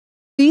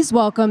Please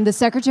welcome the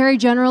Secretary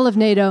General of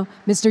NATO,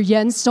 Mr.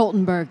 Jens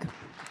Stoltenberg.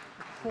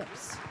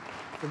 Hips,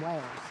 the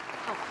whales.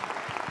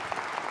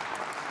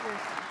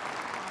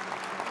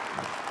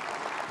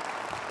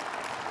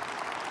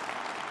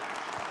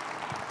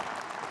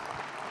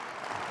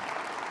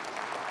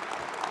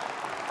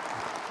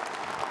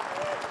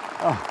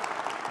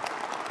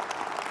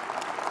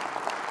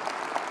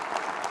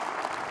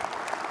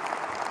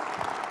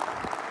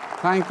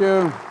 Thank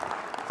you.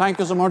 Thank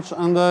you so much,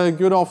 and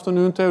good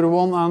afternoon to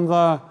everyone.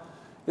 And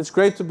it's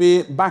great to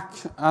be back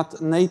at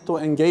NATO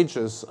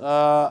Engages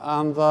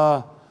and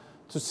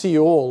to see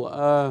you all.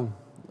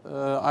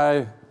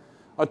 I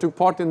took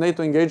part in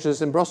NATO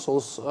Engages in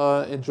Brussels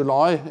in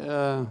July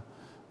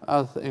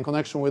in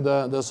connection with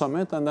the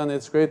summit, and then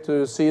it's great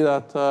to see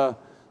that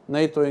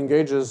NATO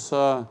Engages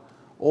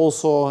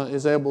also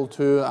is able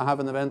to have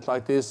an event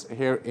like this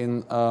here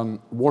in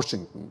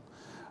Washington.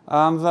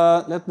 And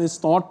let me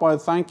start by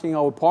thanking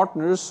our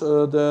partners,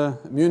 the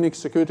Munich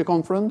Security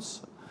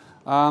Conference,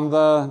 and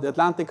the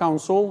Atlantic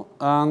Council,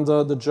 and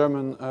the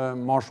German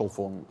Marshall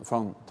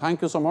Fund.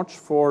 Thank you so much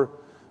for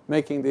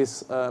making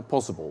this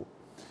possible.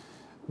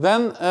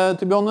 Then,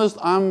 to be honest,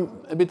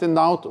 I'm a bit in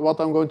doubt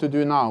what I'm going to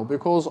do now,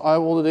 because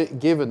I've already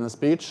given a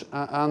speech,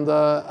 and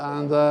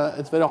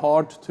it's very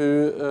hard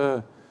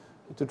to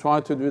try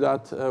to do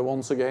that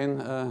once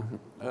again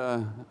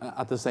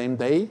at the same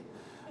day.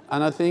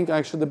 And I think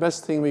actually the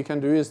best thing we can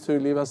do is to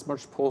leave as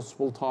much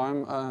possible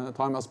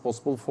time as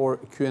possible for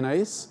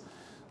Q&As.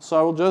 So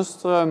I will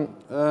just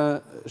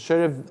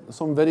share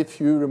some very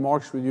few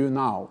remarks with you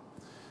now.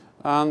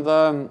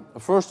 And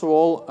first of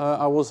all,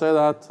 I will say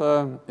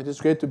that it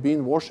is great to be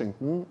in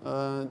Washington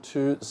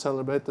to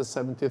celebrate the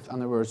 70th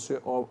anniversary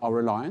of our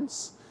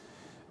alliance.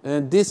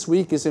 This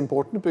week is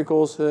important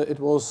because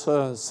it was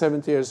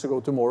 70 years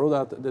ago tomorrow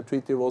that the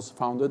treaty was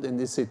founded in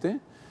this city.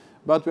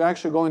 But we're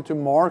actually going to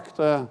mark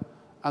the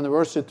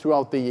anniversary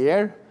throughout the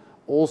year,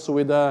 also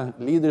with a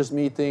leaders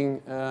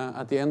meeting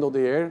at the end of the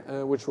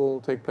year, which will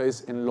take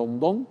place in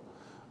London,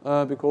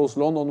 because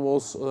London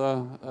was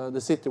the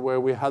city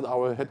where we had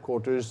our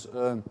headquarters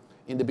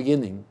in the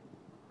beginning,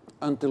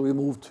 until we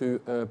moved to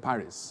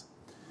Paris.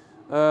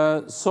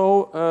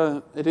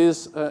 So it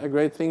is a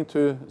great thing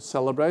to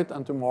celebrate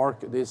and to mark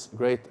this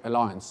great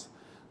alliance,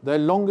 the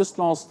longest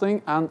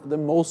lasting and the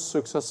most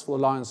successful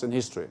alliance in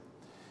history.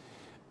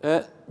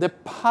 The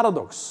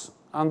paradox,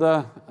 and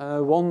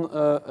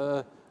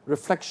one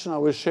reflection I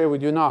will share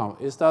with you now,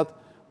 is that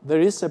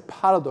there is a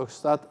paradox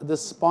that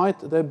despite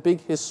the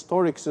big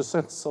historic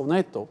success of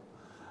NATO,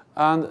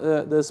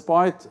 and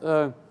despite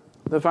the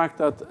fact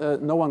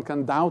that no one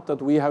can doubt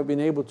that we have been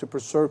able to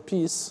preserve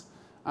peace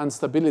and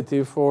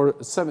stability for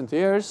 70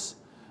 years,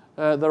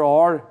 there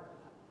are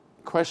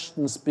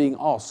questions being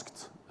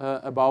asked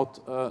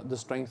about the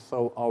strength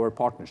of our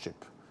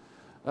partnership,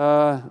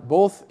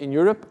 both in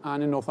Europe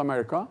and in North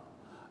America.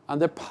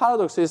 And the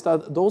paradox is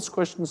that those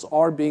questions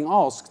are being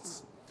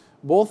asked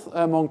both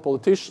among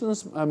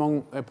politicians,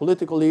 among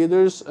political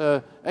leaders,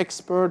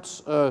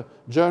 experts,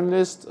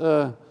 journalists,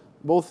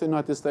 both in the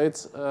United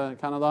States,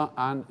 Canada,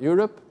 and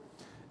Europe,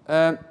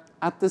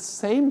 at the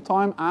same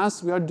time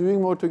as we are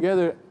doing more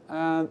together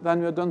than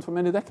we have done for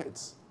many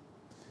decades.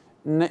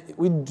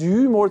 We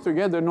do more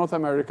together in North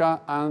America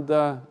and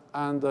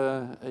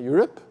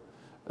Europe.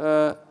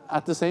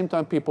 At the same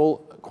time,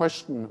 people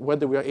question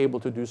whether we are able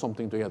to do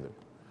something together.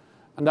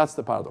 And that's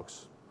the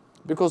paradox.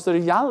 Because the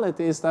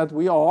reality is that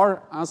we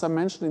are, as I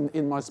mentioned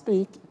in my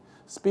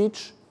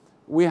speech,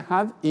 we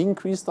have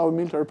increased our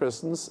military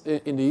presence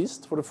in the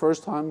East. For the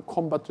first time,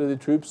 combat-ready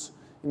troops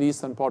in the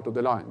eastern part of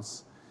the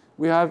alliance.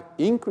 We have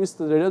increased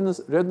the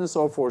readiness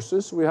of our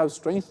forces. We have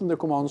strengthened the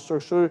command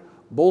structure,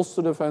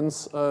 bolstered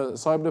defense,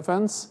 cyber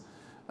defense,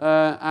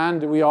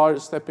 and we are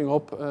stepping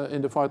up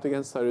in the fight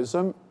against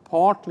terrorism,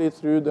 partly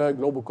through the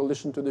global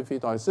coalition to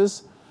defeat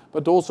ISIS,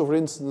 but also, for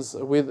instance,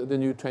 with the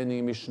new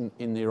training mission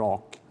in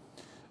Iraq.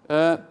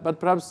 But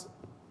perhaps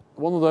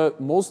one of the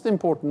most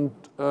important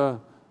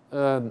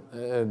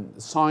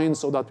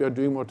signs of that we are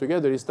doing more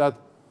together is that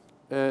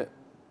the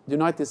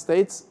United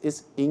States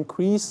is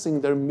increasing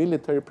their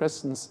military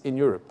presence in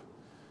Europe.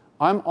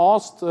 I'm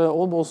asked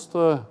almost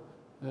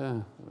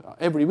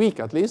every week,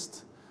 at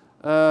least,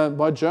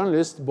 by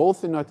journalists,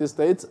 both in the United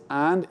States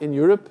and in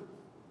Europe,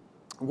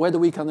 whether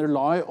we can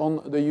rely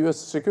on the US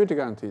security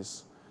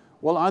guarantees.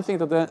 Well, I think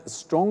that the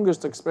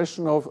strongest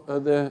expression of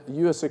the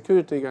US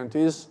security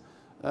guarantees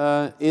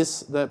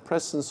is the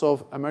presence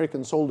of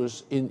American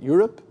soldiers in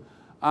Europe,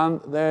 and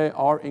they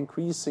are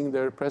increasing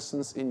their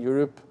presence in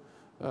Europe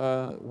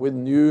with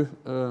new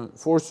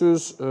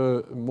forces,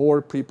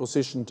 more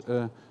pre-positioned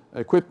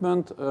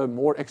equipment,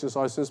 more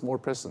exercises, more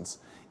presence.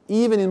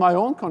 Even in my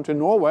own country,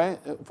 Norway,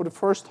 for the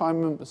first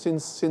time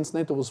since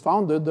NATO was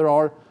founded, there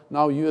are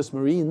now US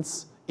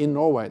Marines in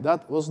Norway.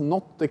 That was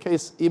not the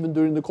case even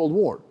during the Cold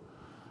War.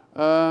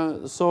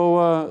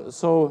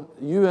 So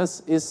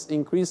US is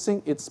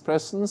increasing its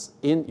presence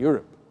in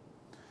Europe.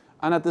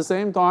 And at the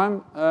same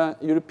time,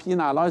 European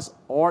allies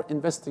are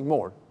investing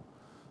more.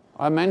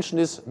 I mentioned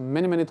this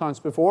many, many times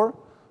before,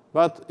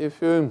 but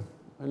if you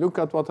look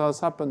at what has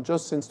happened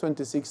just since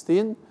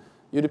 2016.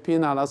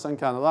 European allies and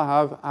Canada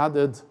have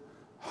added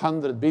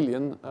 100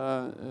 billion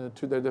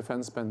to their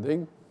defense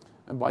spending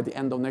by the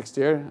end of next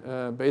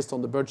year, based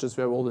on the budgets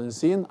we have already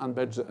seen and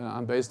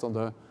based on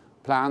the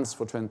plans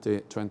for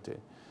 2020.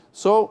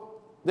 So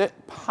the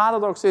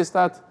paradox is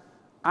that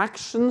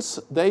actions,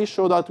 they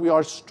show that we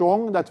are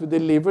strong, that we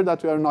deliver,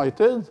 that we are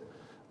united,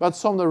 but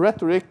some of the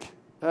rhetoric,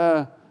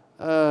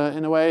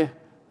 in a way,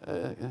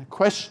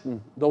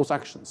 question those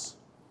actions.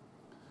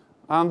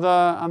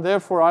 And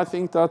therefore, I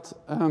think that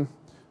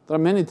there are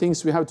many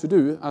things we have to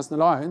do as an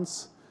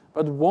alliance,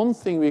 but one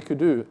thing we could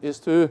do is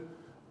to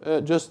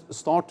just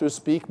start to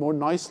speak more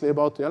nicely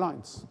about the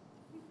alliance.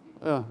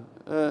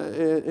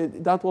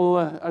 That will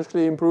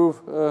actually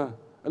improve a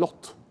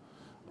lot.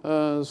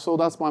 So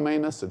that's my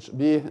main message.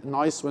 Be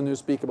nice when you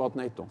speak about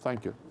NATO.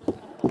 Thank you.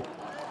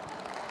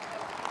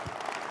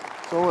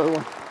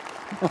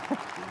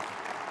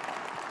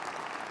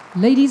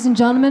 Ladies and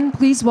gentlemen,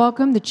 please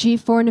welcome the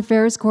Chief Foreign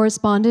Affairs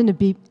Correspondent of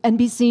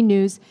NBC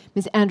News,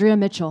 Ms. Andrea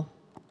Mitchell.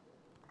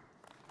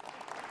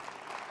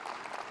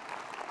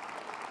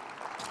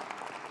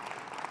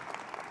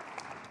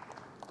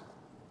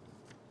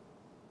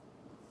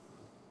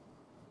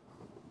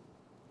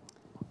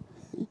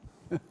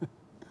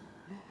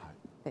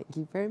 Thank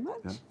you very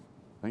much. Yeah.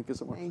 Thank you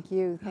so much. Thank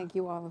you. Thank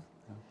you all.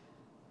 Yeah.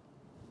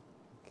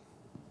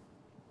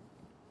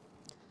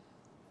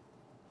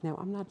 Now,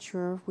 I'm not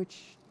sure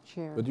which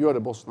chair. But you are the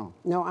boss now.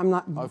 No, I'm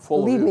not. I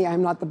follow Believe you. me,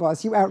 I'm not the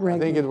boss. You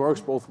outrank I think me. it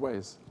works both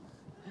ways.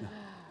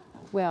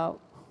 Well,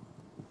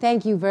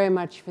 thank you very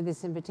much for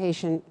this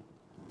invitation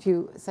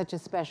to such a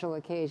special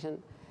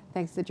occasion.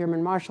 Thanks to the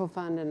German Marshall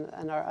Fund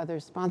and our other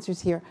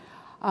sponsors here.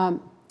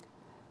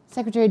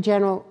 Secretary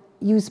General,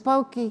 you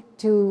spoke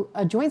to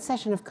a joint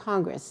session of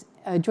Congress,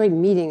 a joint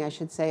meeting, I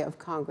should say, of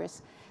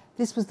Congress.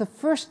 This was the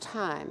first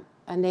time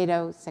a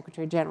NATO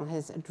Secretary General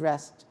has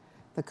addressed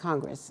the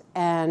Congress.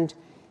 And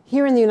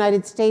here in the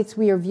United States,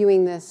 we are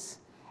viewing this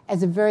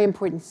as a very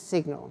important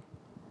signal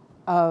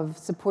of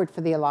support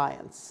for the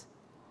alliance,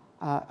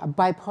 a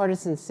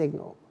bipartisan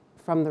signal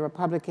from the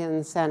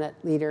Republican Senate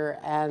leader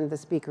and the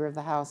Speaker of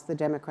the House, the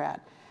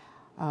Democrat,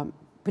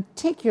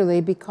 particularly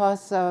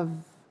because of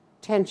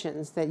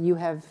tensions that you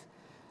have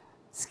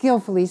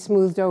skillfully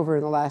smoothed over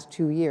in the last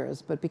 2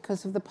 years, but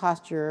because of the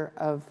posture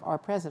of our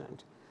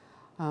president.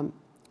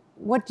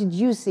 What did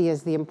you see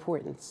as the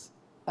importance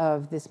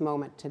of this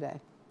moment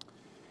today?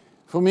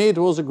 For me, it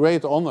was a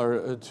great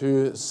honor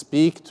to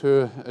speak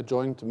to a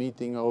joint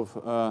meeting of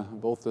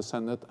both the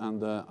Senate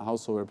and the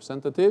House of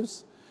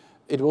Representatives.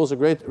 It was a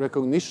great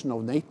recognition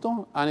of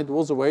NATO, and it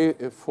was a way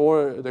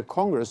for the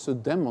Congress to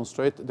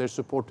demonstrate their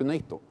support to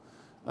NATO.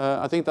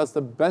 I think that's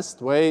the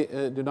best way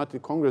the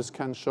United Congress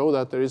can show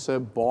that there is a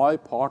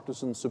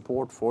bipartisan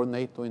support for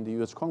NATO in the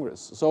US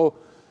Congress. So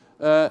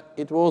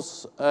it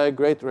was a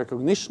great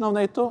recognition of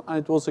NATO, and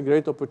it was a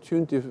great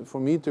opportunity for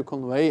me to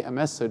convey a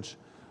message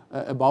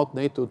about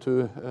NATO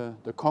to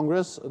the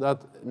Congress, that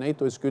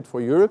NATO is good for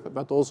Europe,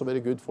 but also very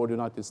good for the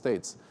United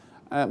States.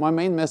 My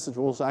main message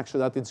was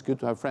actually that it's good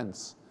to have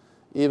friends.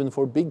 Even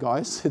for big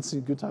guys, it's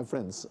good to have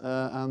friends.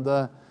 And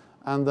that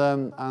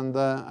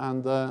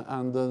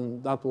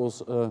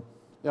was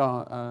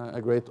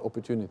a great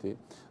opportunity.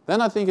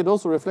 Then I think it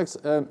also reflects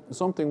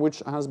something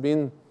which has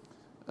been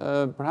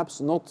perhaps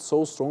not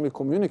so strongly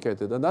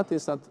communicated, and that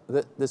is that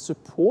the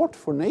support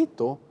for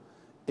NATO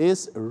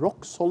is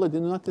rock solid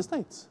in the United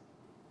States.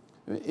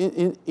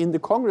 In the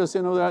Congress,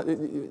 you know,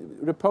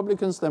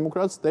 Republicans,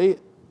 Democrats, they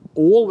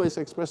always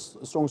express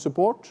strong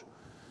support.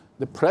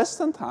 The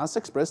President has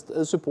expressed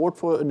support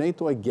for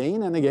NATO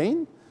again and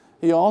again.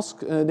 He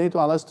asked NATO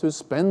allies to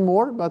spend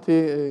more, but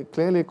he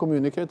clearly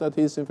communicated that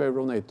he's in favor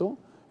of NATO.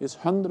 He's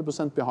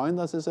 100% behind,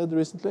 as he said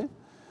recently.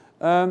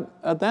 And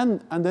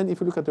then if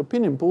you look at the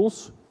opinion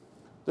polls,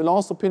 the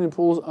last opinion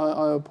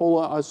poll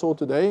I saw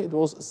today, it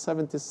was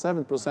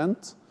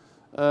 77%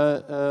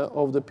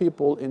 of the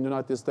people in the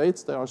United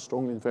States, they are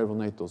strongly in favor of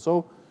NATO.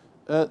 So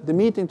the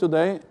meeting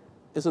today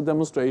is a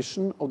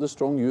demonstration of the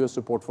strong US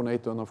support for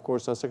NATO. And of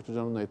course, as Secretary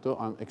General of NATO,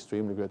 I'm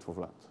extremely grateful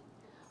for that.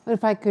 But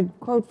if I could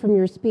quote from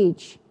your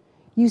speech,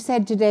 you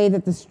said today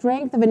that the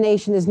strength of a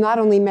nation is not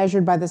only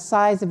measured by the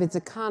size of its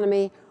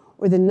economy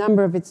or the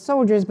number of its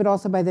soldiers, but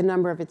also by the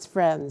number of its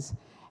friends.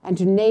 And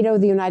to NATO,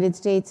 the United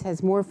States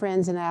has more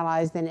friends and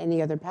allies than any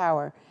other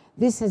power.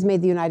 This has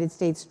made the United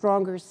States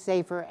stronger,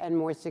 safer, and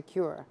more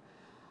secure.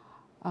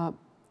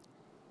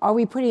 Are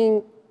we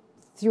putting,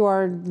 through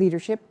our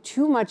leadership,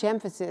 too much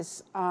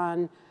emphasis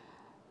on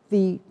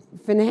the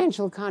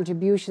financial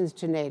contributions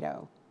to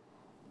NATO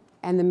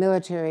and the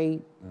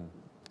military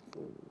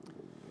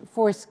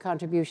force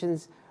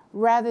contributions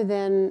rather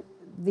than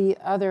the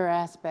other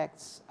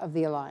aspects of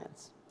the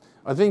alliance?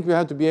 I think we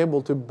have to be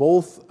able to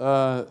both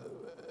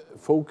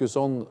focus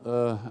on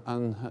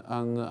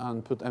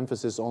and put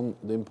emphasis on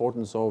the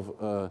importance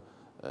of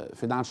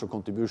financial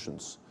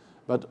contributions,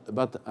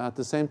 but at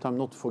the same time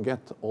not forget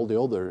all the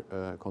other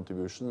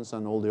contributions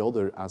and all the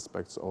other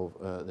aspects of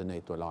the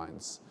NATO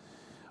alliance.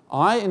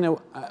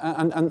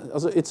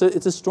 It's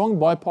a strong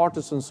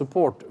bipartisan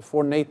support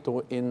for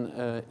NATO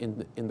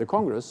in the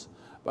Congress,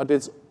 but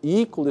it's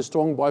equally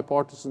strong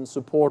bipartisan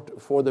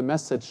support for the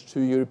message to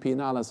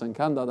European allies and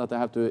Canada that they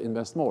have to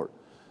invest more.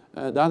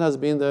 That has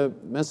been the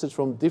message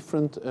from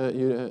different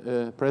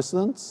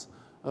presidents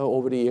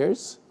over the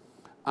years,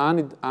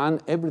 and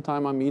every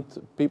time I meet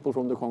people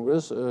from the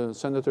Congress,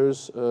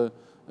 senators,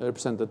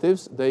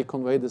 representatives, they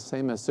convey the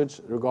same message,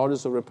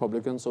 regardless of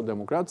Republicans or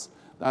Democrats,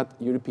 that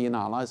European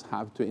allies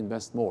have to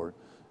invest more.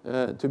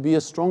 To be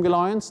a strong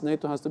alliance,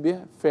 NATO has to be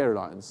a fair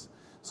alliance.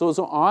 So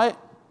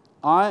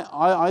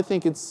I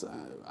think it's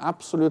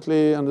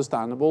absolutely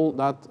understandable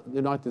that the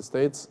United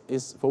States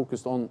is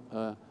focused on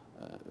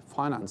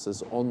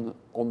finances, on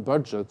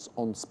budgets,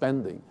 on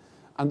spending.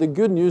 And the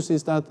good news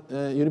is that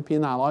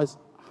European allies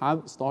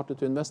have started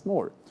to invest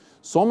more.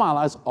 Some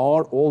allies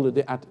are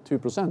already at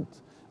 2%.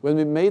 When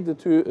we made the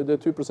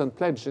 2%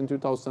 pledge in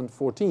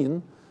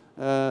 2014,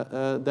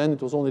 then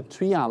it was only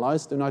 3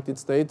 allies, the United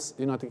States,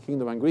 the United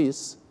Kingdom, and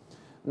Greece.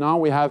 Now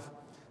we have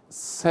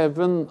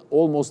 7,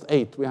 almost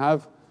 8. We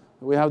have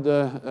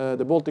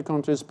the Baltic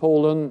countries,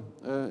 Poland,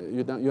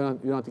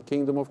 United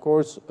Kingdom, of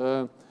course,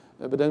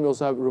 but then we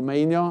also have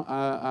Romania,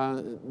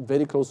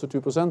 very close to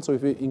 2%. So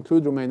if we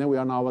include Romania, we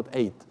are now at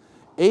 8.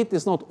 8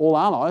 is not all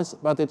allies,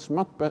 but it's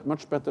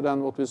much better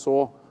than what we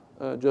saw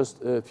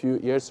just a few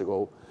years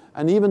ago.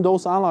 And even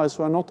those allies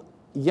who are not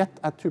yet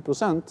at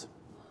 2%,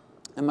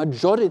 a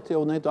majority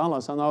of NATO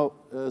allies have now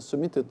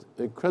submitted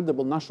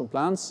credible national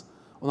plans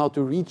on how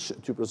to reach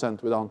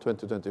 2% within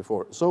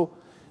 2024. So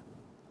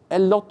a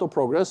lot of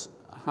progress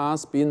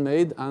has been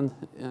made and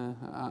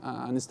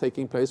is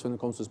taking place when it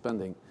comes to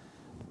spending.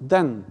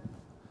 Then,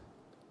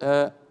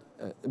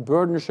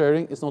 burden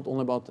sharing is not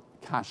only about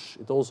cash,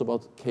 it's also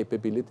about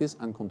capabilities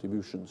and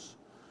contributions.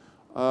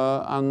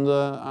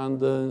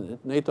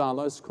 NATO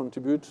allies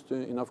contribute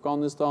in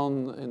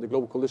Afghanistan, in the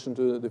global coalition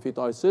to defeat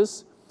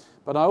ISIS.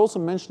 But I also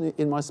mentioned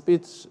in my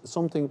speech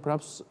something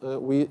perhaps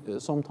we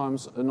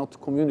sometimes not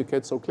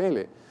communicate so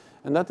clearly.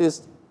 And that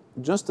is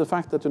just the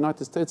fact that the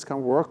United States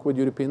can work with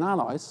European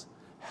allies,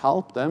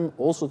 help them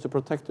also to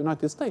protect the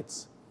United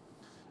States.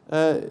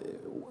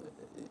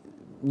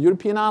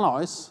 European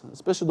allies,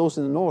 especially those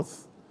in the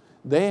north,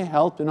 they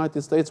help the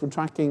United States with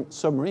tracking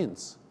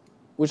submarines,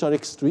 which are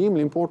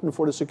extremely important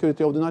for the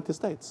security of the United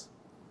States.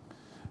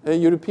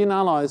 European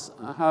allies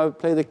have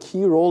played a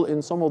key role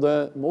in some of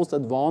the most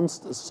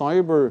advanced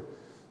cyber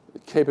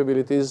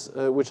capabilities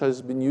which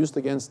has been used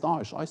against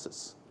Daesh,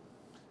 ISIS.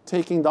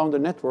 Taking down the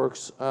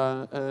networks,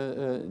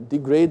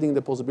 degrading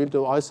the possibility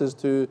of ISIS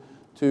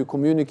to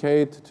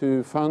communicate,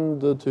 to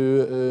fund,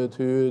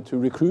 to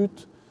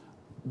recruit,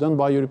 done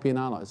by European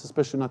allies,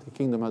 especially the United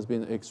Kingdom has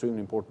been extremely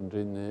important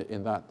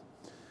in that.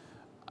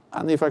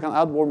 And if I can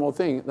add one more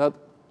thing, that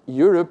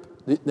Europe,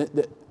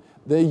 the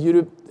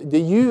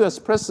US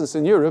presence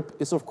in Europe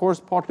is of course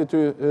partly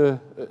to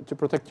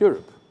protect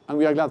Europe, and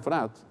we are glad for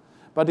that.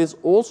 But it's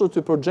also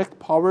to project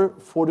power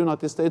for the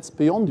United States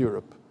beyond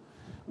Europe.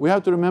 We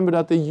have to remember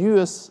that the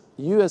US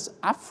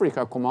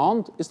Africa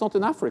Command is not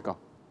in Africa.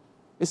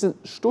 It's in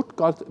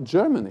Stuttgart,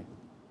 Germany.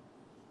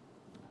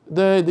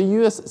 The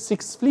US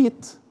 6th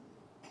Fleet,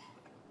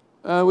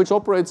 which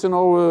operates,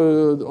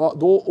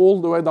 all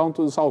the way down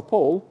to the South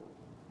Pole,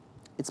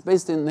 it's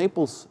based in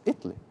Naples,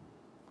 Italy.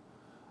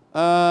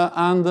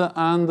 And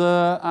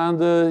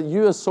the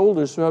US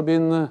soldiers who have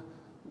been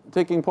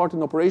taking part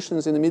in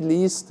operations in the Middle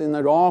East, in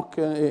Iraq,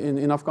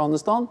 in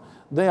Afghanistan,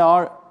 they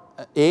are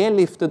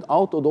airlifted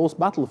out of those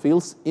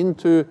battlefields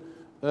into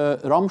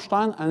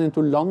Ramstein and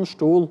into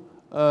Landstuhl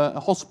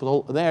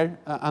hospital there,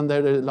 and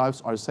their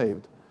lives are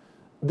saved.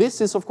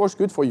 This is, of course,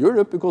 good for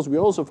Europe because we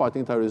are also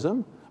fighting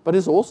terrorism, but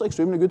it's also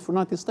extremely good for the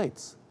United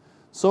States.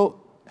 So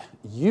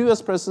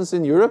US presence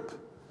in Europe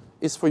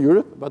is for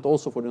Europe, but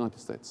also for the United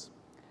States.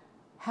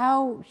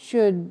 How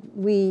should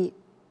we,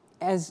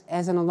 as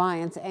an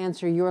alliance,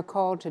 answer your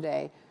call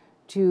today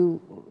to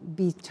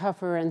be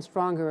tougher and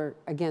stronger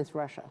against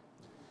Russia?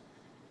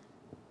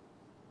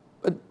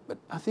 But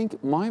I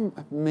think my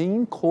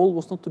main call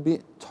was not to be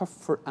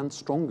tougher and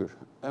stronger.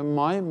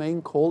 My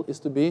main call is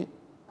to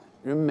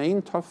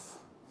remain tough,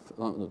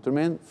 to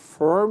remain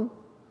firm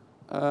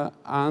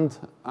and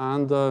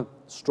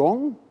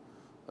strong,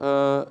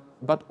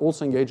 but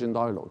also engage in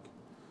dialogue.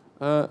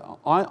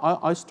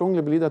 I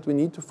strongly believe that we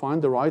need to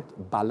find the right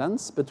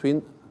balance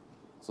between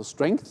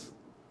strength,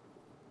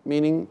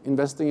 meaning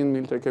investing in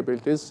military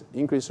capabilities,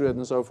 increase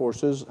readiness of our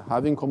forces,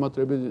 having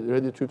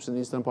combat-ready troops in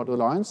the eastern part of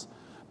the alliance,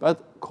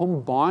 but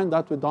combine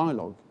that with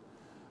dialogue.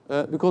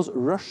 Because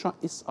Russia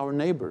is our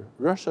neighbor.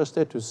 Russia is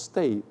there to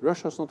stay.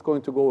 Russia is not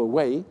going to go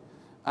away,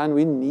 and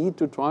we need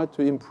to try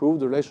to improve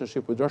the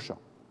relationship with Russia.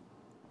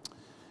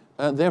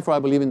 Therefore, I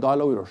believe in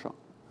dialogue with Russia.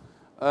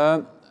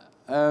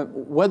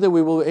 Whether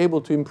we will be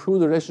able to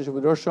improve the relationship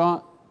with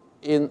Russia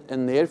in a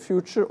near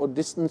future or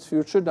distant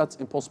future, that's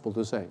impossible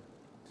to say.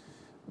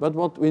 But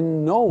what we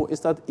know is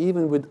that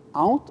even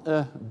without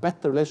a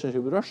better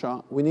relationship with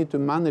Russia, we need to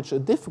manage a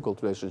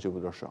difficult relationship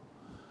with Russia.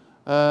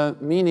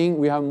 meaning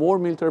we have more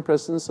military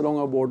presence along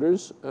our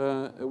borders.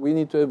 We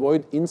need to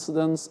avoid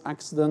incidents,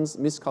 accidents,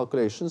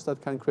 miscalculations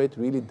that can create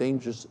really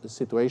dangerous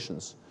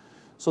situations.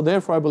 So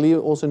therefore, I believe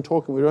also in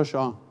talking with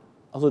Russia,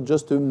 also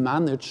just to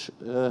manage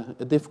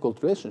a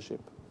difficult relationship.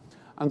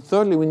 And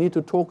thirdly, we need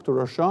to talk to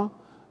Russia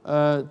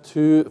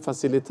to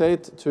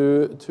facilitate,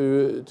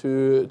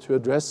 to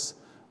address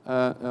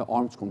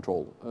arms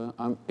control.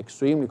 I'm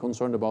extremely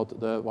concerned about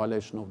the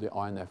violation of the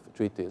INF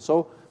Treaty.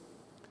 So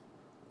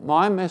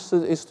my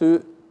message is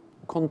to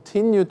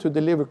continue to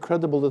deliver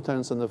credible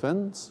deterrence and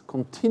defense,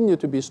 continue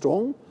to be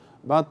strong,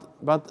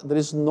 but there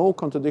is no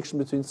contradiction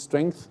between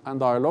strength and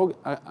dialogue.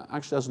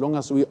 Actually, as long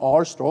as we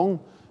are strong,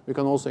 we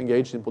can also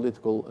engage in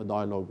political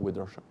dialogue with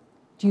Russia.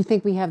 Do you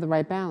think we have the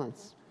right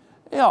balance?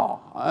 Yeah,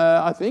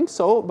 I think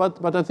so,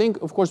 but I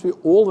think, of course, we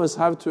always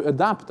have to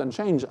adapt and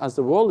change as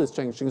the world is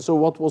changing. So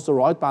what was the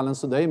right balance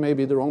today may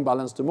be the wrong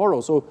balance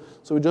tomorrow. So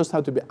we just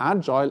have to be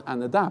agile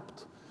and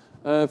adapt.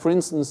 For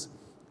instance,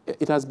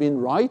 it has been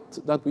right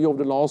that we,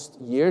 over the last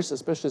years,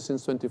 especially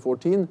since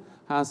 2014,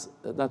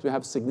 that we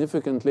have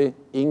significantly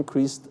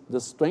increased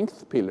the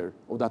strength pillar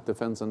of that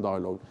defense and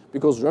dialogue,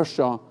 because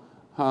Russia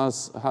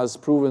has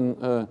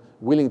proven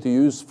willing to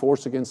use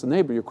force against the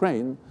neighbor,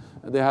 Ukraine.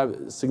 They have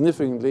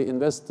significantly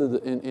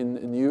invested in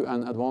new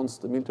and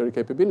advanced military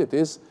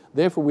capabilities.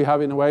 Therefore, we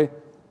have, in a way,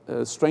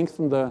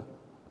 strengthened the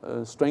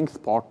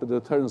strength part, the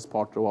deterrence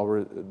part of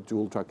our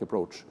dual-track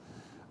approach.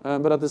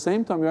 But at the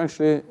same time, we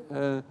actually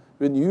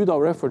renewed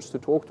our efforts to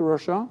talk to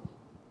Russia.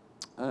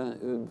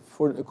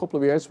 For a couple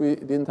of years, we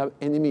didn't have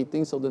any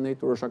meetings of the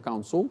NATO-Russia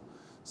Council.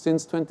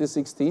 Since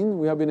 2016,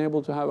 we have been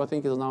able to have, I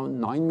think it's now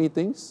 9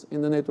 meetings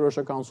in the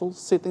NATO-Russia Council,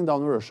 sitting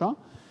down with Russia.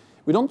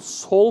 We don't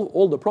solve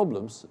all the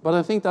problems, but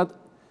I think that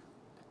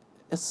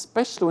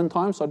especially when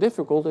times are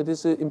difficult, it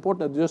is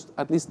important to just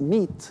at least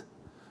meet,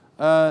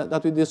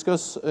 that we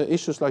discuss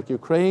issues like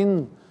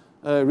Ukraine,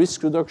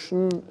 risk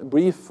reduction,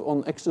 brief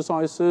on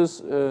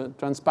exercises,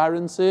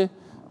 transparency,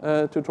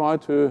 to try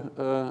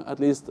to at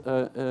least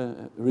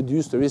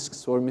reduce the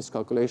risks for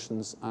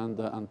miscalculations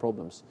and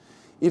problems.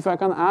 If I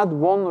can add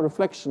one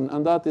reflection,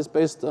 and that is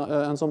based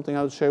on something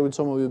I would share with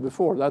some of you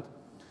before, that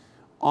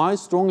I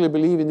strongly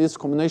believe in this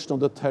combination of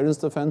deterrence,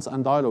 defense,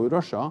 and dialogue with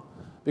Russia,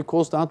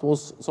 because that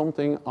was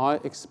something I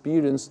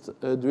experienced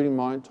during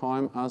my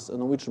time as a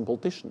Norwegian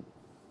politician.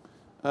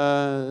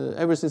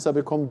 Ever since I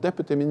became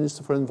Deputy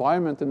Minister for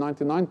Environment in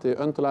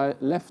 1990 until I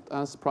left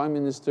as Prime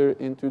Minister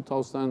in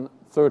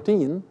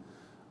 2013,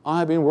 I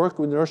have been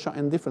working with Russia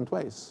in different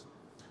ways.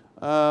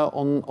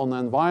 On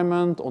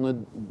environment, on a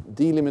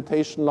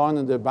delimitation line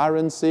in the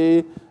Barents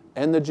Sea,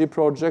 energy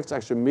projects,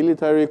 actually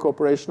military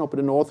cooperation up in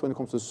the north when it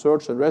comes to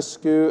search and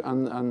rescue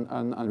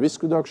and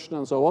risk reduction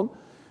and so on.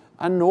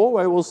 And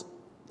Norway was,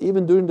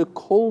 even during the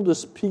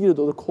coldest period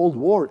of the Cold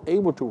War,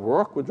 able to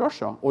work with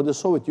Russia or the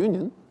Soviet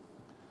Union,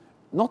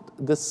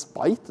 not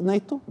despite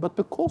NATO, but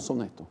because of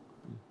NATO.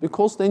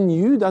 Because they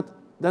knew that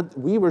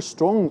we were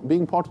strong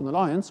being part of an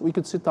alliance. We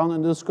could sit down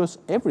and discuss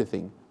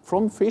everything,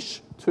 from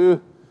fish to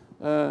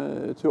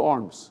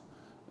arms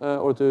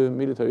or to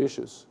military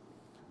issues.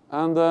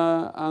 And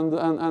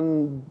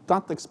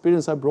that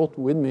experience I brought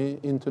with me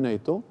into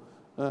NATO,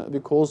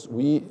 because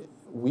we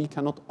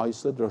cannot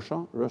isolate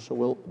Russia. Russia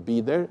will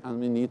be there, and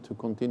we need to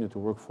continue to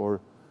work for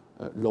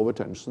lower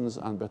tensions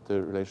and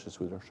better relations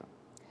with Russia.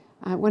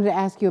 I wanted to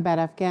ask you about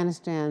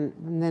Afghanistan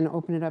and then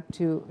open it up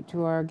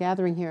to our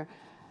gathering here.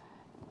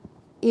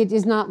 It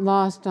is not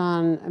lost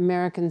on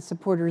American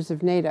supporters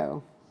of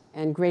NATO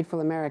and grateful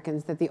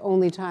Americans that the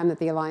only time that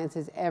the alliance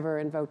has ever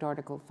invoked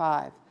Article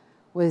 5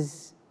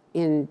 was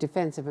in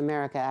defense of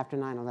America after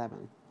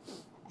 9/11.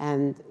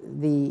 And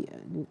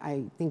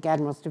I think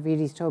Admiral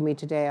Stavridis told me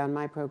today on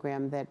my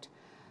program that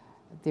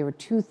there were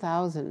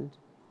 2,000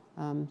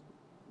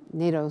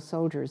 NATO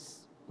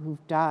soldiers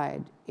who've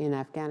died in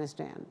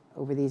Afghanistan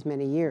over these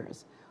many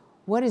years.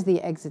 What is the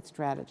exit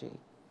strategy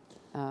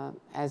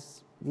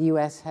as the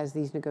U.S. has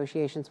these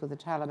negotiations with the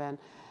Taliban?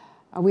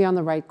 Are we on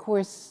the right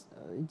course?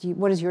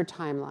 What is your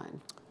timeline?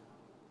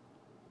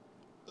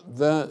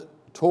 The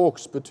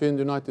talks between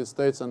the United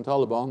States and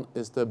Taliban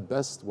is the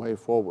best way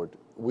forward.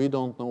 We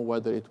don't know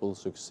whether it will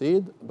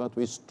succeed, but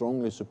we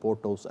strongly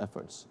support those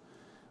efforts.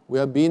 We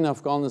have been in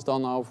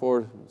Afghanistan now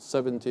for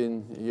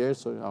 17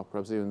 years, or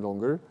perhaps even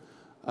longer,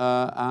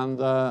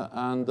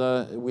 and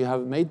we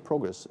have made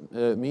progress,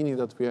 meaning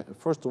that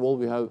first of all,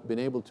 we have been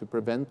able to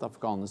prevent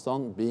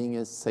Afghanistan being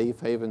a safe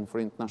haven for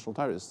international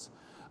terrorists.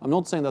 I'm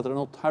not saying that there are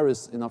not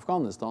terrorists in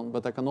Afghanistan,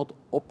 but they cannot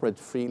operate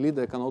freely,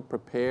 they cannot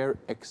prepare,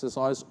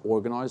 exercise,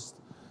 organize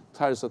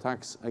terrorist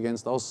attacks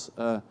against us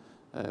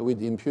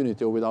with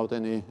impunity or without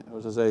any,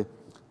 as I say,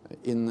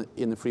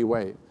 in a free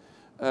way.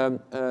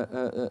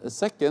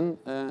 Second,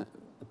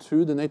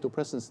 through the NATO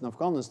presence in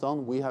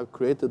Afghanistan, we have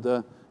created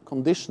the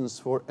conditions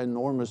for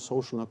enormous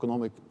social and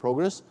economic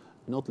progress,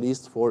 not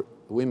least for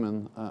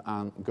women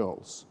and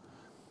girls.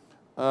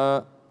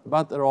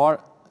 But there are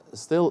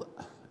still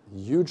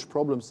huge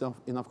problems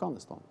in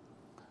Afghanistan.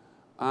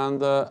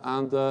 And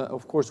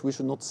of course, we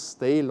should not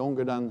stay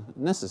longer than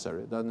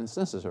is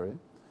necessary.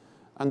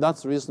 And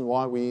that's the reason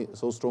why we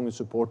so strongly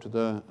support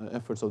the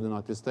efforts of the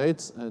United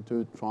States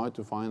to try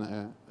to find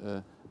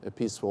a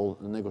peaceful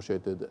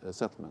negotiated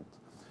settlement.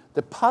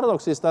 The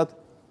paradox is that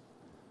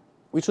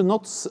we should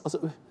not,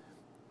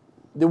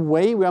 the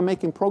way we are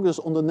making progress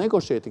on the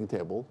negotiating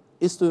table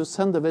is to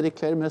send a very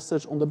clear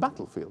message on the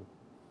battlefield.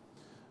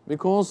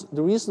 Because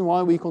the reason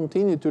why we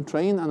continue to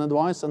train and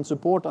advise and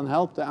support and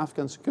help the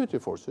Afghan security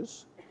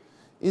forces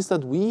is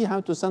that we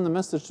have to send a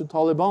message to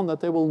Taliban that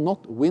they will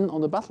not win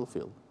on the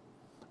battlefield.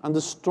 And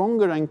the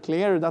stronger and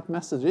clearer that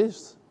message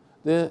is,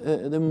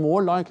 the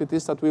more likely it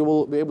is that we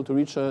will be able to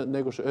reach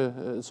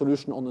a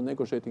solution on the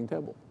negotiating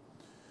table.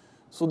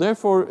 So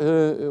therefore,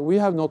 we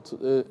have not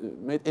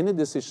made any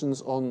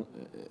decisions on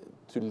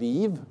to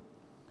leave.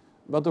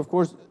 But of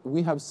course,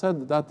 we have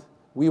said that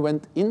we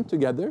went in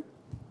together.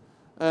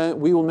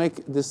 We will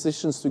make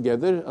decisions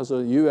together as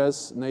a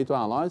US, NATO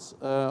allies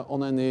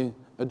on any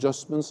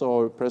adjustments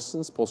or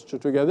presence, posture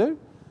together.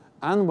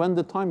 And when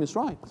the time is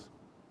right,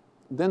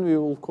 then we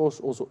will, of course,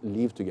 also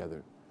leave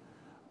together.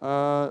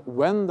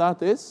 When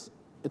that is,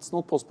 it's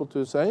not possible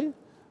to say,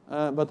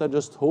 but I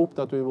just hope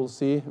that we will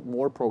see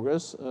more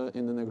progress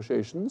in the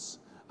negotiations.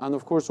 And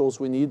of course,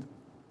 also we need,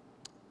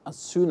 as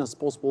soon as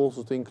possible,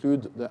 also to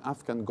include the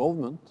Afghan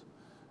government.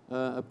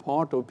 A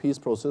part of peace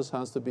process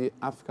has to be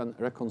Afghan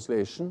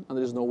reconciliation, and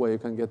there is no way you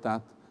can get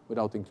that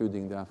without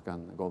including the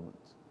Afghan government.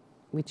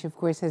 Which, of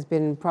course, has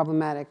been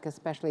problematic,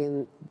 especially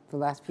in the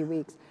last few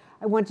weeks.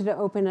 I wanted to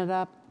open it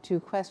up to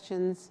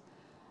questions,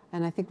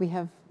 and I think we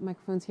have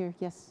microphones here.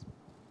 Yes,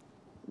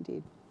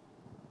 indeed.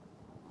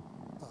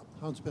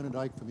 Hans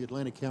Benedijk from the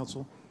Atlantic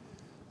Council.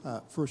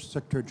 First,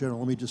 Secretary General,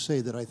 let me just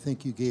say that I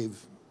think you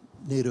gave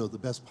NATO the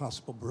best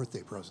possible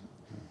birthday present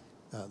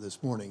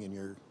this morning in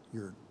your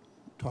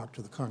talk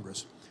to the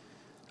Congress.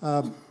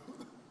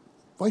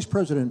 Vice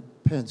President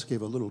Pence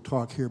gave a little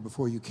talk here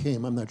before you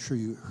came. I'm not sure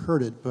you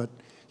heard it, but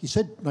he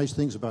said nice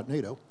things about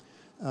NATO,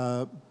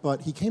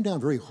 but he came down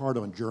very hard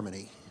on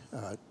Germany.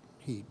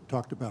 He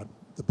talked about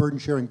the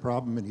burden-sharing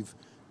problem, and you've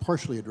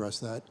partially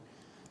addressed that.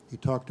 He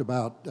talked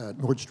about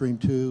Nord Stream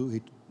 2.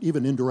 He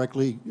even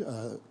indirectly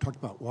talked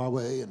about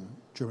Huawei and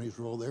Germany's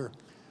role there.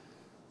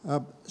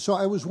 So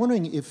I was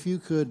wondering if you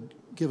could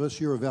give us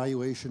your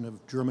evaluation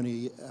of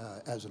Germany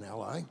as an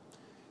ally,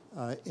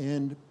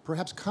 and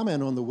perhaps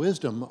comment on the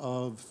wisdom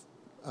of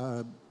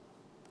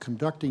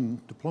conducting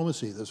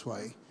diplomacy this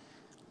way.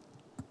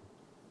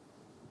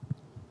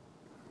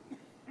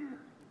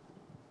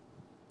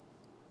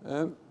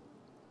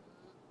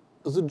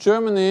 So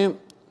Germany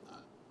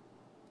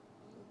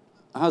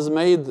has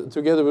made,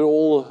 together with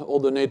all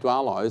other NATO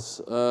allies,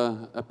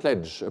 a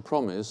pledge, a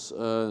promise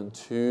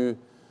to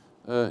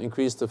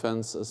increase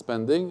defense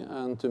spending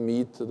and to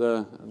meet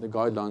the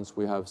guidelines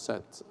we have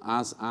set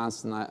as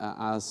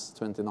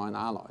 29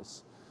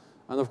 allies.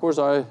 And of course,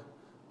 I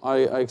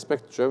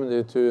expect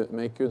Germany to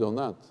make good on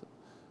that.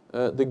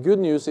 The good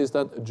news is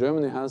that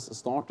Germany has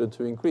started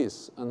to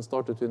increase and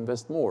started to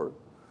invest more.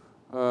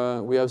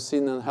 We have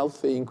seen a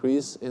healthy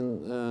increase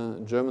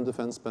in German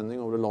defense spending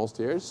over the last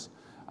years.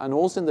 And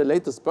also in the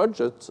latest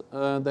budget,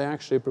 they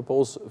actually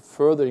propose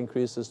further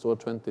increases toward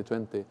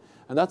 2020.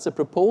 And that's a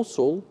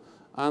proposal,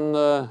 and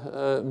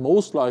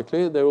most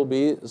likely there will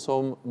be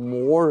some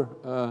more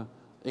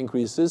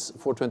increases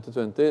for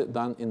 2020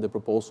 than in the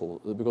proposal,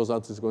 because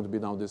that is going to be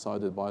now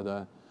decided by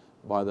the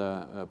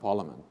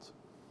parliament.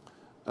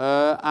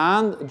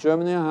 And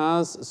Germany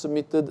has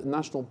submitted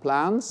national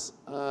plans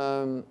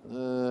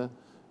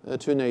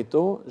to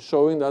NATO,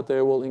 showing that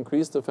they will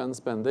increase defense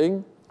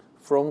spending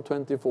from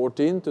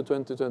 2014 to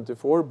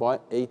 2024 by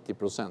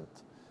 80%.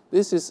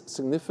 This is a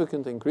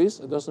significant increase.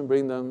 It doesn't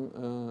bring them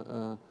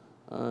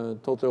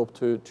totally up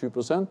to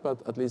 2%,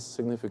 but at least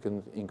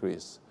significant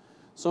increase.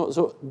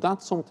 So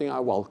that's something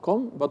I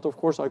welcome, but of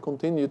course I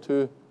continue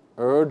to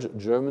urge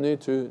Germany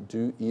to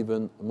do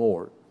even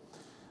more.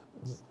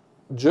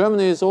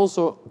 Germany is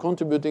also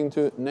contributing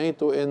to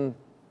NATO in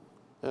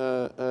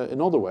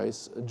other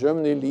ways.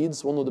 Germany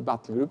leads one of the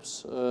battle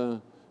groups.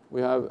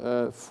 We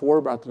have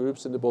 4 battle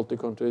groups in the Baltic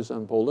countries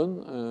and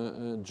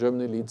Poland.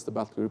 Germany leads the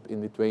battle group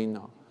in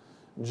Lithuania.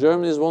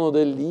 Germany is one of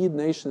the lead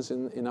nations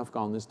in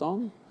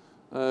Afghanistan,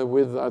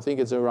 with, I think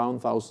it's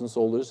around 1,000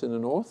 soldiers in the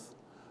north.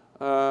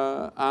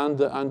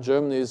 And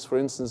Germany is, for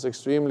instance,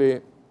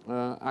 extremely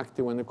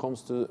active when it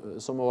comes to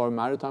some of our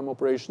maritime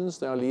operations.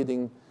 They are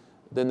leading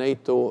the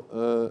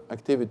NATO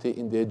activity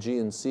in the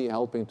Aegean Sea,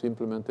 helping to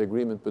implement the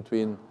agreement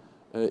between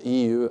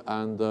EU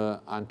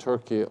and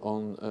Turkey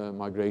on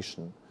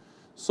migration.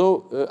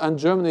 So, and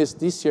Germany is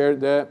this year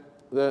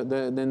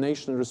the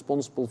nation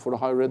responsible for the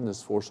High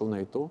Readiness Force of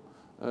NATO,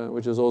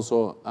 which is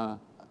also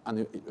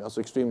an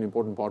extremely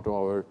important part of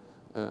our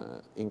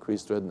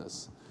increased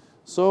readiness.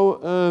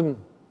 So,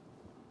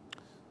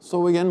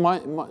 so again,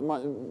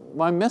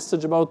 my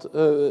message about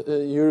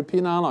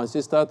European allies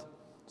is that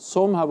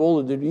some have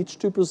already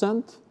reached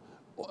 2%.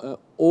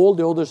 All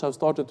the others have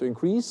started to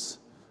increase.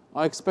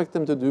 I expect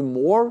them to do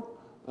more,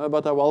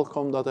 but I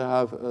welcome that they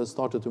have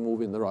started to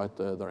move in the right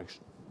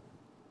direction.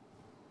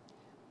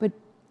 But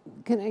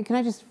can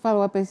I just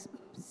follow up?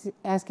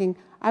 asking,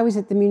 I was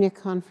at the Munich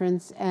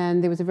conference,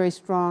 and there was a very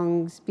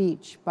strong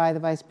speech by the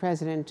Vice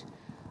President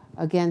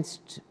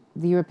against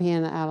the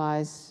European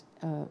allies,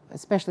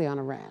 especially on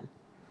Iran.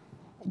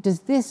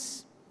 Does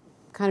this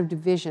kind of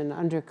division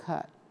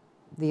undercut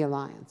the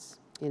alliance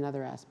in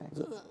other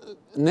aspects?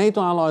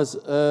 NATO allies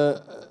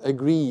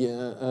agree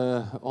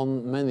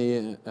on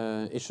many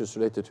issues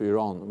related to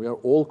Iran. We are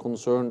all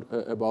concerned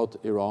about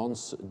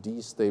Iran's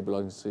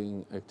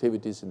destabilizing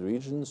activities in the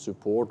region,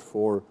 support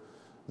for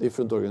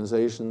different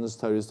organizations,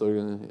 terrorist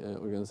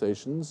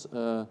organizations,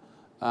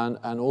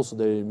 and also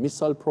the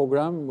missile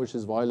program, which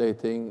is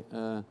violating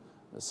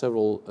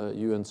several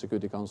UN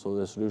Security Council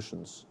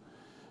resolutions.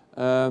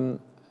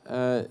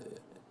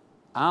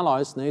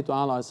 Allies, NATO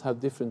allies, have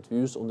different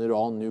views on the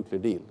Iran nuclear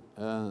deal.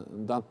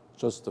 That's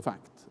just a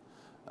fact.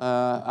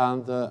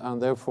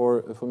 And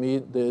therefore, for me,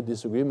 the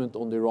disagreement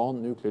on the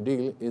Iran nuclear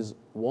deal is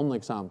one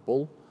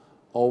example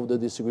of the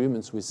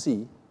disagreements we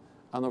see.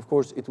 And of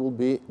course, it would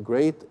be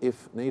great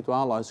if NATO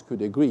allies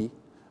could agree,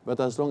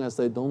 but as long as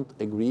they don't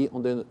agree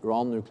on the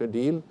Iran nuclear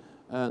deal,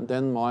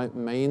 then my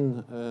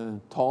main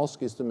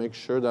task is to make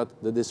sure that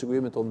the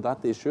disagreement on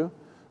that issue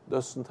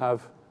doesn't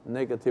have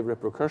negative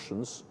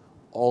repercussions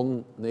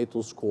on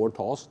NATO's core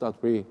task, that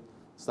we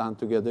stand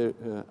together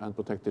and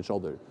protect each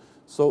other.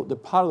 So the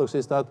paradox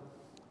is that,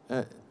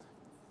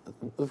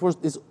 of course,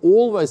 it's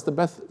always the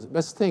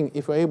best thing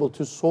if we're able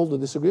to solve the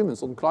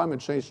disagreements on climate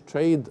change,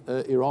 trade,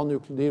 Iran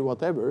nuclear deal,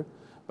 whatever.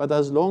 But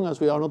as long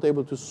as we are not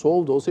able to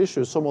solve those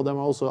issues, some of them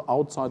are also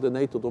outside the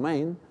NATO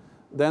domain,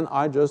 then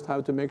I just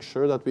have to make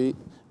sure that we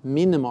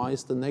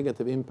minimize the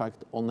negative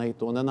impact on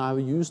NATO. And then I have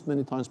used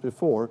many times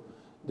before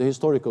the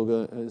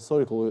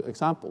historical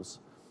examples.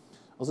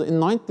 Also, in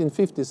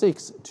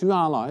 1956, two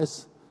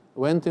allies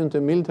went into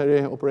a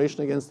military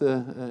operation against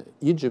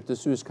Egypt, the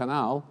Suez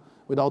Canal,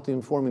 without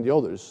informing the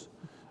others.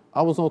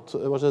 I was not,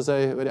 what should I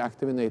say, very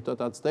active in NATO at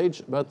that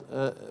stage, but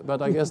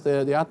I guess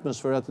the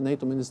atmosphere at the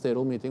NATO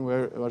ministerial meeting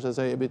were, what should I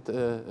say, a bit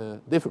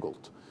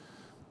difficult.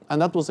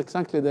 And that was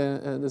exactly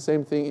the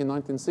same thing in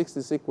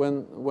 1966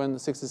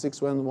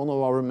 when one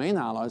of our main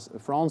allies,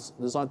 France,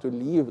 decided to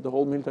leave the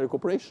whole military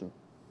cooperation.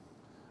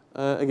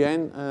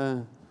 Again,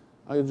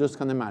 I just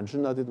can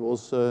imagine that it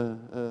was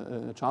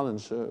a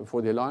challenge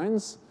for the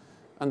alliance.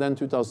 And then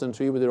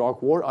 2003 with the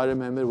Iraq War, I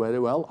remember very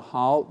well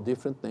how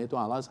different NATO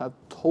allies have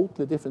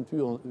totally different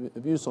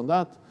views on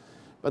that.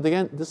 But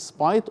again,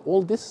 despite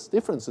all these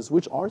differences,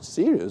 which are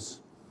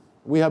serious,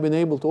 we have been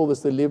able to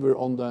always deliver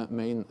on the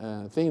main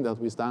thing, that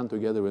we stand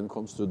together when it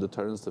comes to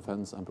deterrence,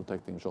 defense, and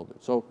protecting each other.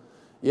 So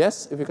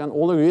yes, if we can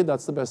all agree,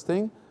 that's the best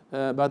thing.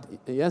 But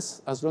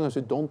yes, as long as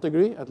we don't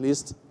agree, at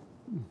least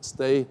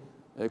stay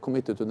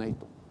committed to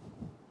NATO.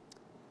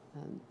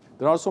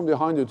 There are some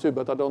behind you too,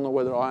 but I don't know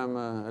whether I am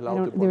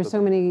allowed to. There are so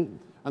many.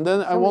 And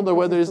then I wonder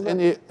whether there's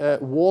any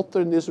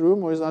water in this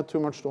room, or is that too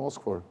much to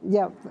ask for?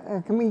 Yeah,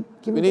 can we?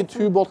 We need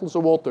 2 bottles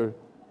of water.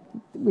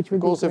 Which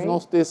would because be great. if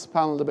not, this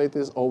panel debate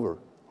is over.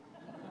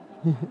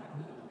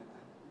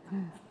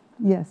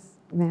 Yes,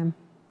 ma'am.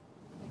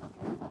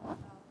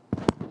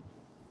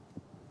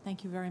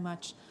 Thank you very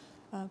much.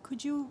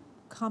 Could you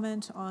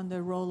comment on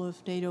the role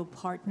of NATO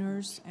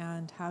partners,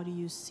 and how do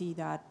you see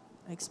that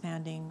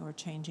expanding or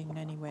changing in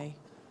any way,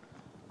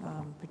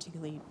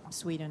 particularly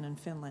Sweden and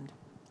Finland?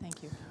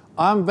 Thank you.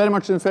 I'm very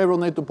much in favor of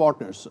NATO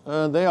partners.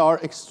 They are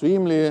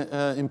extremely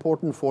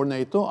important for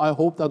NATO. I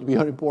hope that we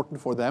are important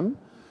for them.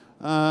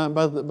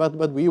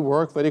 But we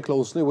work very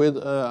closely with,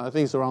 I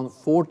think it's around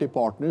 40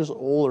 partners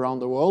all around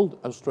the world: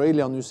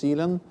 Australia, New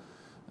Zealand,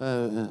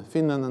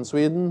 Finland and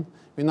Sweden.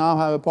 We now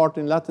have a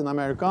partner in Latin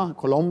America.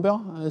 Colombia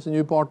is a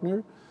new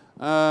partner.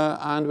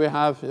 And we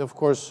have, of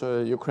course,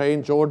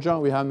 Ukraine, Georgia.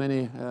 We have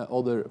many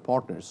other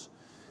partners.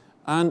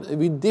 And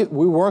we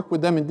work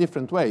with them in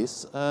different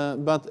ways,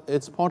 but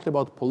it's partly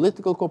about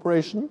political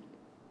cooperation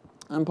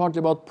and partly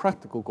about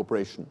practical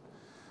cooperation.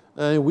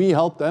 We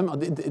help them.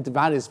 It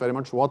varies very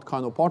much what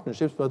kind of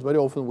partnerships, but very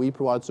often we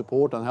provide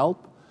support and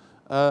help.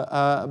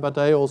 But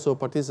they also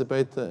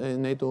participate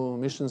in NATO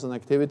missions and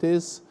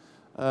activities,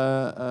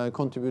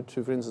 contribute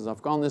to, for instance,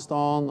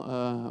 Afghanistan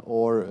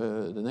or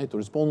the NATO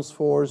response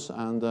force,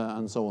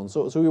 and so on.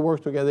 So we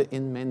work together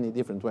in many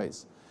different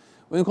ways.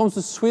 When it comes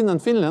to Sweden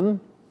and Finland,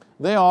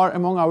 they are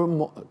among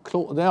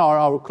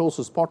our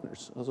closest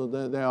partners. So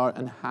they are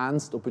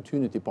enhanced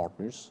opportunity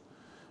partners,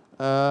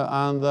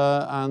 and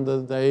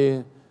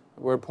they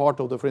were part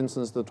of for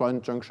instance, the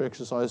Trident Juncture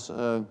exercise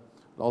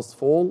last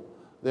fall.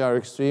 They are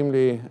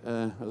extremely,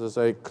 as I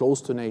say,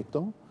 close to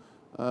NATO,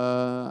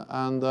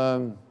 and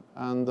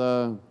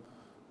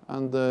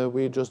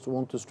we just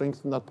want to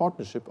strengthen that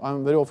partnership.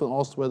 I'm very often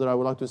asked whether I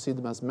would like to see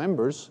them as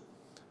members,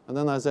 and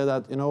then I say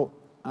that, you know,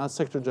 as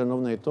Secretary General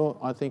of NATO,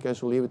 I think I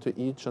should leave it to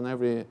each and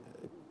every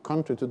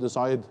country to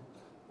decide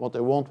what they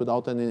want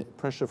without any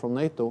pressure from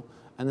NATO,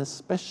 and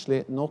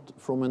especially not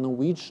from a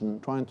Norwegian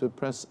trying to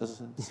press a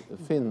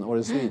Finn or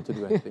a Swede to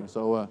do anything.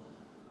 So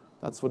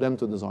that's for them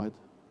to decide.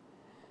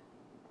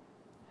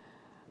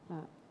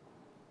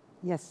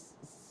 Yes,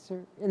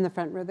 sir, in the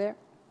front row there.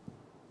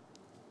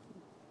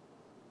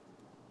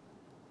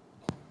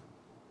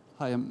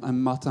 Hi,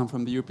 I'm Martin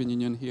from the European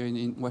Union here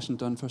in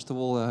Washington. First of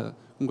all,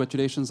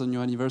 congratulations on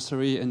your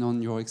anniversary and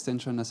on your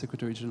extension as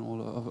Secretary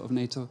General of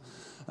NATO.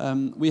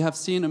 We have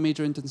seen a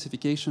major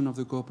intensification of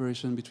the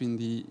cooperation between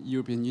the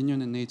European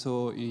Union and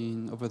NATO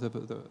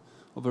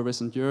over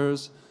recent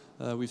years.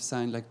 We've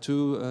signed like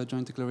 2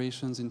 joint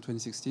declarations in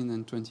 2016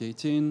 and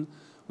 2018.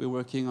 We're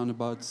working on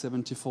about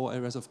 74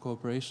 areas of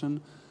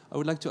cooperation. I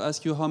would like to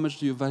ask you, how much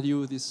do you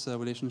value this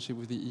relationship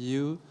with the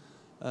EU?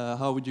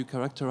 How would you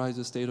characterize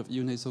the state of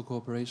EU-NATO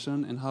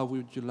cooperation, and how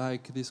would you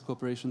like this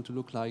cooperation to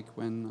look like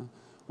when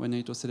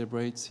NATO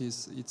celebrates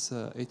its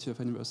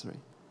 80th anniversary?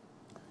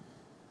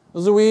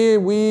 So we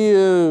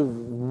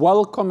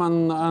welcome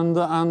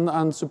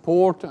and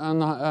support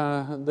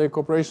the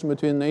cooperation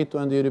between NATO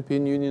and the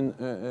European Union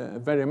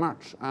very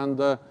much. And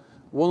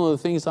one of the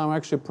things I'm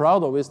actually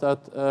proud of is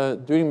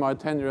that during my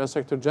tenure as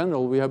Secretary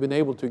General, we have been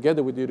able,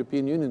 together with the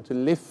European Union, to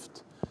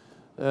lift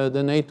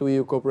the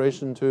NATO-EU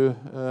cooperation to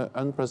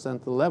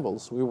unprecedented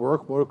levels. We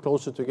work more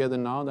closer together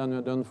now than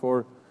we've done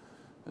for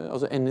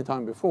also any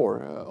time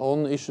before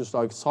on issues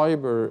like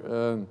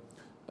cyber,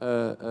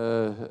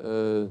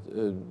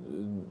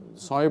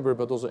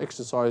 but also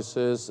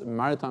exercises,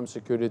 maritime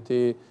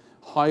security,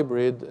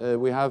 hybrid.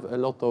 We have a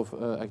lot of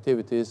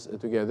activities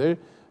together.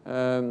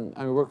 And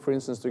we work, for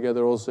instance,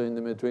 together also in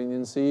the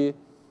Mediterranean Sea.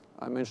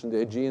 I mentioned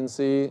the Aegean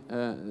Sea.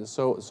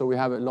 So we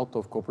have a lot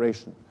of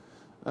cooperation.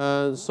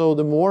 So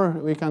the more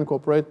we can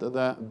cooperate,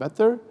 the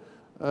better.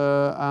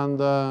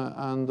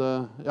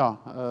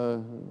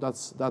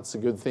 That's a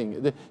good thing.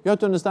 You have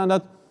to understand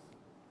that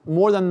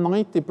more than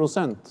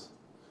 90%,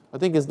 I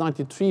think it's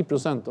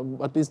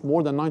 93%, at least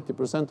more than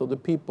 90% of the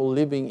people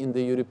living in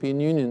the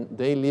European Union,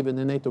 they live in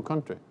a NATO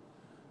country.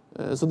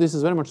 So this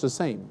is very much the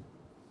same.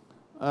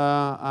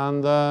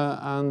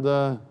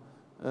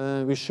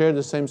 We share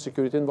the same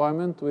security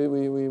environment.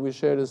 We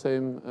share the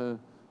same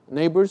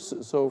neighbors.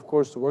 So, of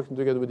course, working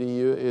together with the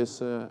EU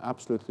is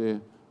absolutely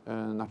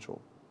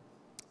natural.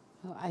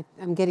 Well,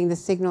 I'm getting the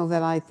signal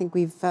that I think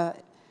we've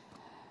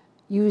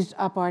used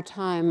up our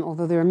time,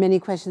 although there are many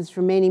questions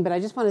remaining. But I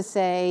just want to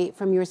say,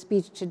 from your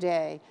speech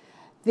today,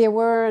 there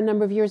were a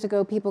number of years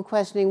ago people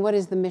questioning what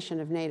is the mission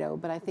of NATO.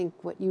 But I think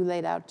what you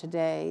laid out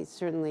today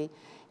certainly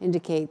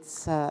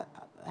indicates a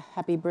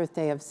happy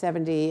birthday of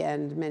 70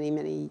 and many,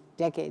 many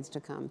decades to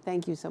come.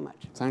 Thank you so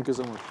much. Thank you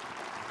so much.